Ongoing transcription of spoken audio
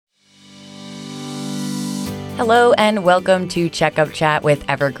Hello and welcome to Checkup Chat with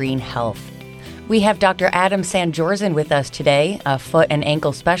Evergreen Health. We have Dr. Adam Sanjorzen with us today, a foot and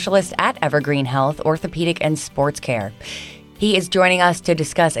ankle specialist at Evergreen Health, Orthopedic and Sports Care. He is joining us to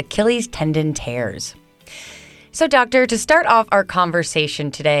discuss Achilles tendon tears. So, doctor, to start off our conversation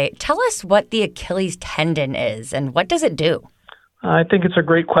today, tell us what the Achilles tendon is and what does it do? I think it's a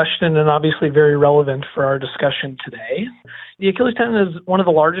great question and obviously very relevant for our discussion today. The Achilles tendon is one of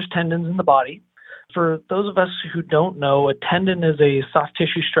the largest tendons in the body. For those of us who don't know, a tendon is a soft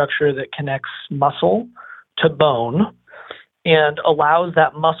tissue structure that connects muscle to bone and allows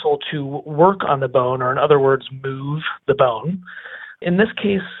that muscle to work on the bone, or in other words, move the bone. In this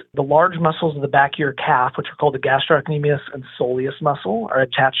case, the large muscles of the back of your calf, which are called the gastrocnemius and soleus muscle, are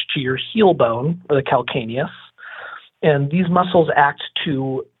attached to your heel bone, or the calcaneus. And these muscles act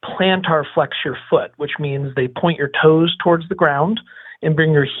to plantar flex your foot, which means they point your toes towards the ground and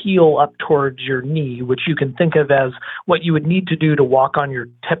bring your heel up towards your knee, which you can think of as what you would need to do to walk on your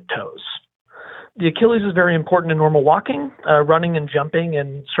tiptoes. The Achilles is very important in normal walking, running and jumping,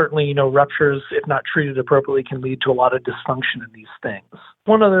 and certainly, ruptures, if not treated appropriately, can lead to a lot of dysfunction in these things.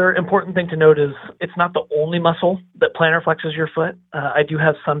 One other important thing to note is it's not the only muscle that plantar flexes your foot. I do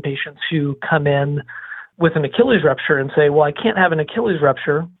have some patients who come in with an Achilles rupture and say, well, I can't have an Achilles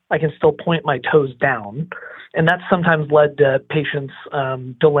rupture. I can still point my toes down. And that's sometimes led to patients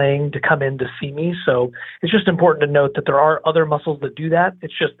delaying to come in to see me. So it's just important to note that there are other muscles that do that.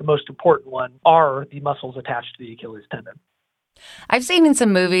 It's just the most important one are the muscles attached to the Achilles tendon. I've seen in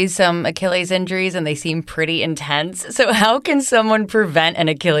some movies some Achilles injuries, and they seem pretty intense. So how can someone prevent an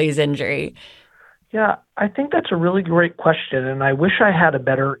Achilles injury? Yeah, I think that's a really great question, and I wish I had a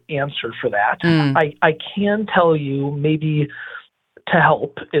better answer for that. I can tell you maybe to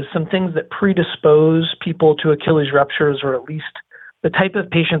help is some things that predispose people to Achilles ruptures, or at least the type of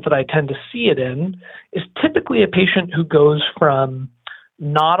patient that I tend to see it in is typically a patient who goes from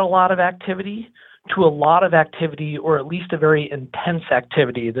not a lot of activity to a lot of activity, or at least a very intense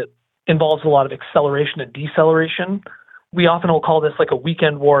activity that involves a lot of acceleration and deceleration. We often will call this like a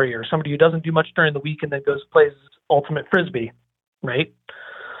weekend warrior, somebody who doesn't do much during the week and then goes and plays ultimate frisbee, right?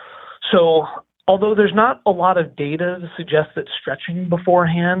 So although there's not a lot of data to suggest that stretching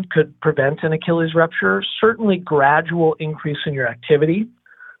beforehand could prevent an Achilles rupture, certainly gradual increase in your activity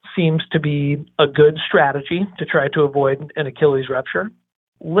seems to be a good strategy to try to avoid an Achilles rupture.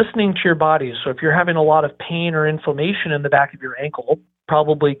 Listening to your body. So if you're having a lot of pain or inflammation in the back of your ankle,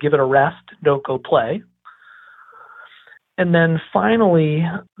 probably give it a rest, don't go play. And then finally,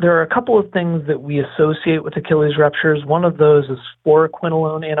 there are a couple of things that we associate with Achilles ruptures. One of those is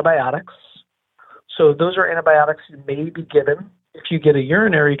fluoroquinolone antibiotics. So those are antibiotics you may be given if you get a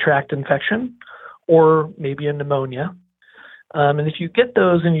urinary tract infection or maybe a pneumonia. And if you get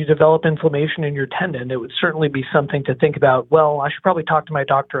those and you develop inflammation in your tendon, it would certainly be something to think about, well, I should probably talk to my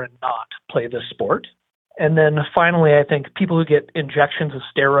doctor and not play this sport. And then finally, I think people who get injections of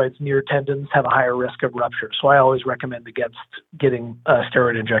steroids near tendons have a higher risk of rupture. So I always recommend against getting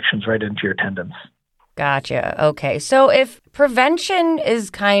steroid injections right into your tendons. Gotcha. Okay. So if prevention is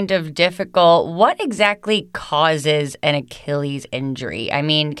kind of difficult, what exactly causes an Achilles injury? I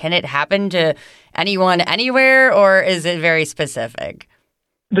mean, can it happen to anyone anywhere, or is it very specific?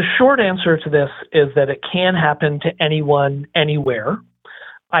 The short answer to this is that it can happen to anyone, anywhere.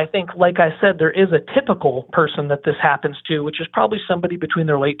 I think, like I said, there is a typical person that this happens to, which is probably somebody between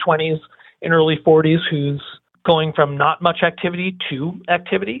their late 20s and early 40s who's going from not much activity to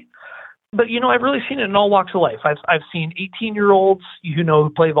activity. But, I've really seen it in all walks of life. I've seen 18-year-olds, who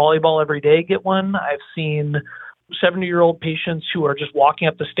play volleyball every day get one. I've seen 70-year-old patients who are just walking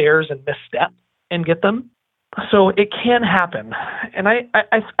up the stairs and misstep and get them. So it can happen. And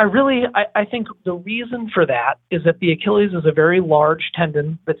I think the reason for that is that the Achilles is a very large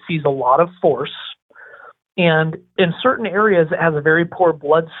tendon that sees a lot of force. And in certain areas, it has a very poor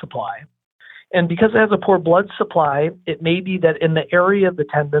blood supply. And because it has a poor blood supply, it may be that in the area of the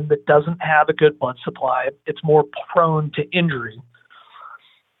tendon that doesn't have a good blood supply, it's more prone to injury.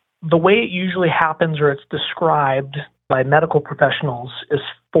 The way it usually happens, or it's described by medical professionals, is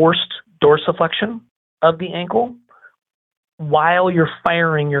forced dorsiflexion of the ankle while you're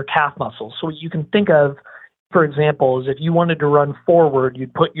firing your calf muscles. So what you can think of, for example, is if you wanted to run forward,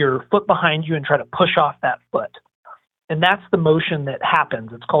 you'd put your foot behind you and try to push off that foot. And that's the motion that happens.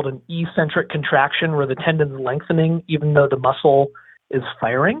 It's called an eccentric contraction, where the tendon's lengthening even though the muscle is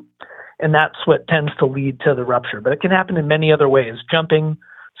firing. And that's what tends to lead to the rupture. But it can happen in many other ways. Jumping,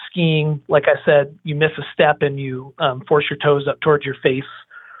 skiing, like I said, you miss a step and you force your toes up towards your face.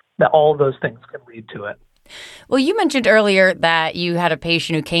 That all of those things can lead to it. Well, you mentioned earlier that you had a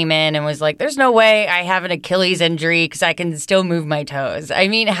patient who came in and was like, there's no way I have an Achilles injury because I can still move my toes. I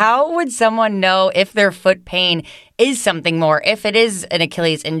mean, how would someone know if their foot pain is something more, if it is an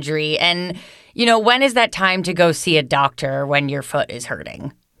Achilles injury? And, when is that time to go see a doctor when your foot is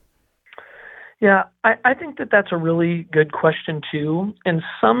hurting? Yeah, I think that that's a really good question too. And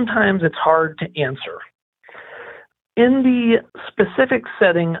sometimes it's hard to answer. In the specific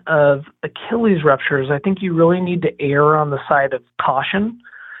setting of Achilles ruptures, I think you really need to err on the side of caution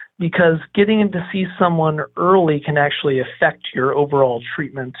because getting in to see someone early can actually affect your overall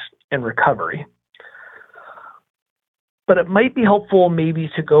treatment and recovery. But it might be helpful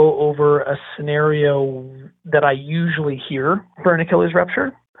maybe to go over a scenario that I usually hear for an Achilles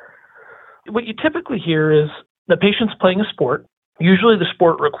rupture. What you typically hear is the patient's playing a sport. Usually the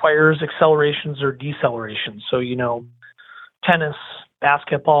sport requires accelerations or decelerations. So, tennis,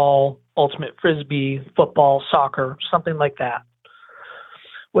 basketball, ultimate frisbee, football, soccer, something like that.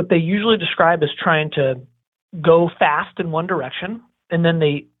 What they usually describe as trying to go fast in one direction, and then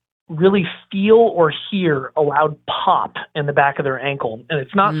they really feel or hear a loud pop in the back of their ankle. And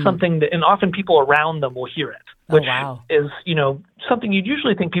it's not something that, and often people around them will hear it, which is, something you'd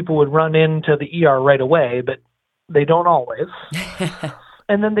usually think people would run into the ER right away, but they don't always.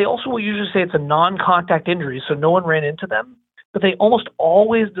 And then they also will usually say it's a non-contact injury, so no one ran into them. But they almost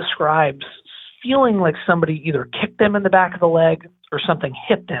always describe feeling like somebody either kicked them in the back of the leg or something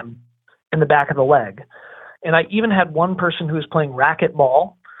hit them in the back of the leg. And I even had one person who was playing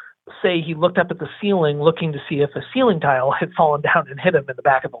racquetball say he looked up at the ceiling looking to see if a ceiling tile had fallen down and hit him in the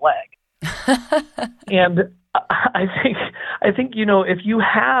back of the leg. And I think, if you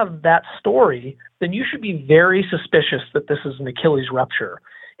have that story, then you should be very suspicious that this is an Achilles rupture.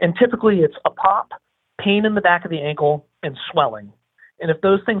 And typically it's a pop, pain in the back of the ankle, and swelling. And if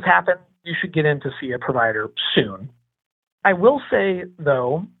those things happen, you should get in to see a provider soon. I will say,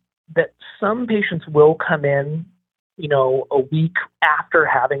 though, that some patients will come in, a week after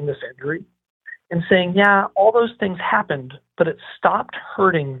having this injury and saying, yeah, all those things happened, but it stopped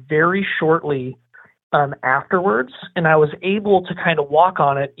hurting very shortly afterwards. And I was able to kind of walk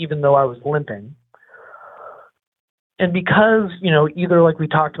on it even though I was limping. And because, either like we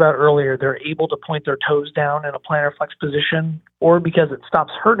talked about earlier, they're able to point their toes down in a plantar flex position, or because it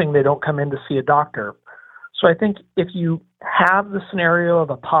stops hurting, they don't come in to see a doctor. So I think if you have the scenario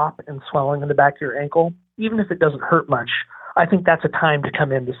of a pop and swelling in the back of your ankle, even if it doesn't hurt much, I think that's a time to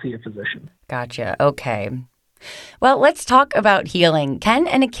come in to see a physician. Gotcha. Okay. Well, let's talk about healing. Can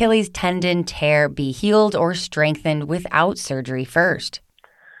an Achilles tendon tear be healed or strengthened without surgery first?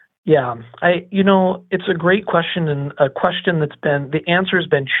 Yeah, it's a great question, and a question the answer has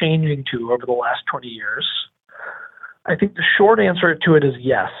been changing to over the last 20 years. I think the short answer to it is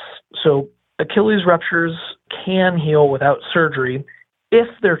yes. So Achilles ruptures can heal without surgery if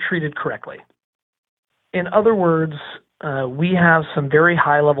they're treated correctly. In other words, we have some very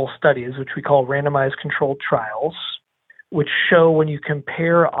high-level studies, which we call randomized controlled trials, which show when you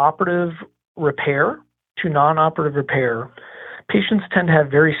compare operative repair to non-operative repair, patients tend to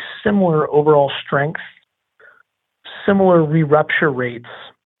have very similar overall strength, similar re-rupture rates,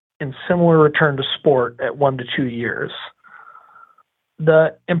 and similar return to sport at 1 to 2 years.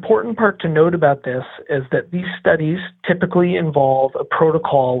 The important part to note about this is that these studies typically involve a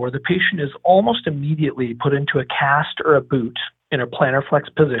protocol where the patient is almost immediately put into a cast or a boot in a plantar flex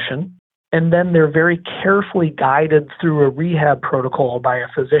position, and then they're very carefully guided through a rehab protocol by a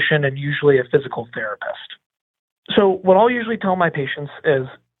physician and usually a physical therapist. So what I'll usually tell my patients is,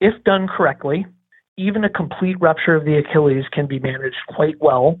 if done correctly, even a complete rupture of the Achilles can be managed quite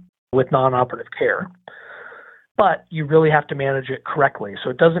well with non-operative care. But you really have to manage it correctly. So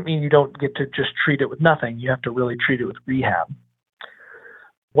it doesn't mean you don't get to just treat it with nothing. You have to really treat it with rehab.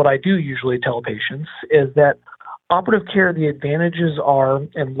 What I do usually tell patients is that operative care, the advantages are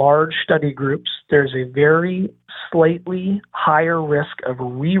in large study groups, there's a very slightly higher risk of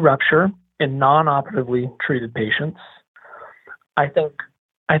re-rupture in non-operatively treated patients. I think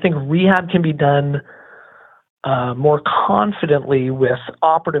rehab can be done more confidently with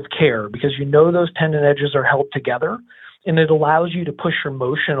operative care because those tendon edges are held together, and it allows you to push your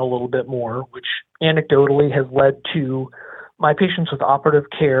motion a little bit more, which anecdotally has led to my patients with operative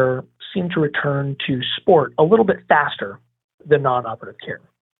care seem to return to sport a little bit faster than non-operative care.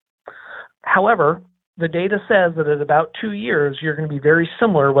 However, the data says that at about 2 years, you're going to be very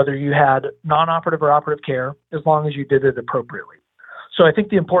similar whether you had non-operative or operative care as long as you did it appropriately. So I think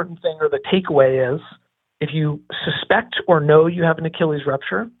the important thing or the takeaway is, if you suspect or know you have an Achilles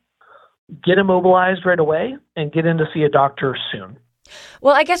rupture, get immobilized right away and get in to see a doctor soon.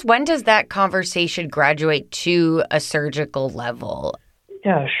 Well, I guess when does that conversation graduate to a surgical level?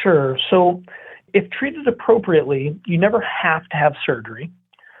 Yeah, sure. So if treated appropriately, you never have to have surgery.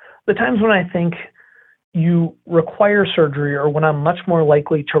 The times when I think you require surgery or when I'm much more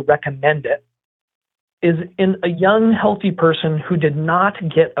likely to recommend it is in a young, healthy person who did not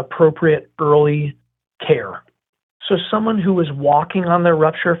get appropriate early care. So someone who was walking on their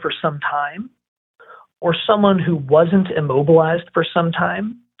rupture for some time, or someone who wasn't immobilized for some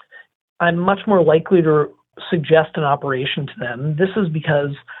time, I'm much more likely to suggest an operation to them. This is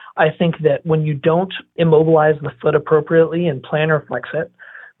because I think that when you don't immobilize the foot appropriately and plantar flex it,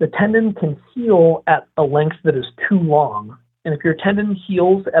 the tendon can heal at a length that is too long. And if your tendon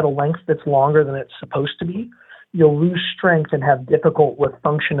heals at a length that's longer than it's supposed to be, you'll lose strength and have difficult with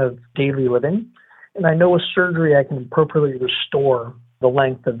function of daily living. And I know with surgery, I can appropriately restore the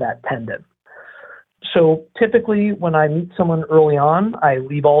length of that tendon. So typically when I meet someone early on, I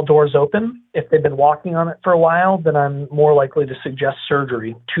leave all doors open. If they've been walking on it for a while, then I'm more likely to suggest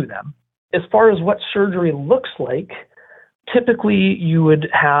surgery to them. As far as what surgery looks like, typically you would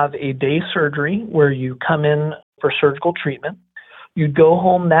have a day surgery where you come in for surgical treatment. You'd go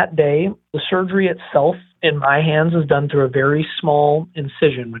home that day. The surgery itself, in my hands, is done through a very small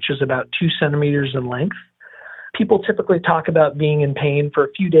incision, which is about 2 centimeters in length. People typically talk about being in pain for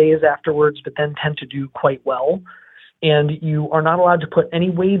a few days afterwards, but then tend to do quite well. And you are not allowed to put any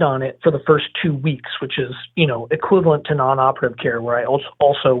weight on it for the first 2 weeks, which is, equivalent to non-operative care, where I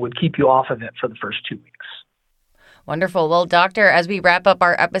also would keep you off of it for the first 2 weeks. Wonderful. Well, doctor, as we wrap up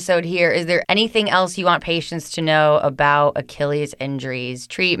our episode here, is there anything else you want patients to know about Achilles injuries,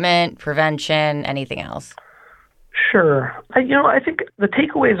 treatment, prevention, anything else? Sure. I think the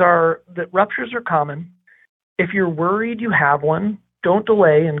takeaways are that ruptures are common. If you're worried you have one, don't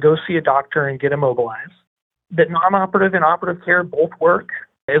delay and go see a doctor and get immobilized. That non-operative and operative care both work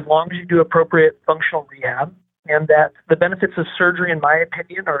as long as you do appropriate functional rehab. And that the benefits of surgery, in my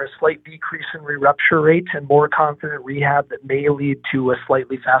opinion, are a slight decrease in re-rupture rates and more confident rehab that may lead to a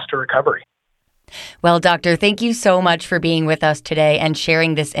slightly faster recovery. Well, doctor, thank you so much for being with us today and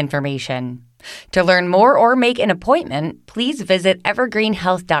sharing this information. To learn more or make an appointment, please visit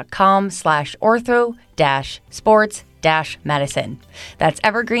evergreenhealth.com/ortho-sports-medicine. That's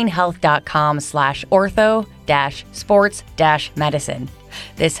evergreenhealth.com/ortho-sports-medicine.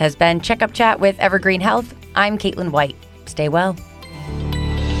 This has been Checkup Chat with Evergreen Health. I'm Caitlin White. Stay well.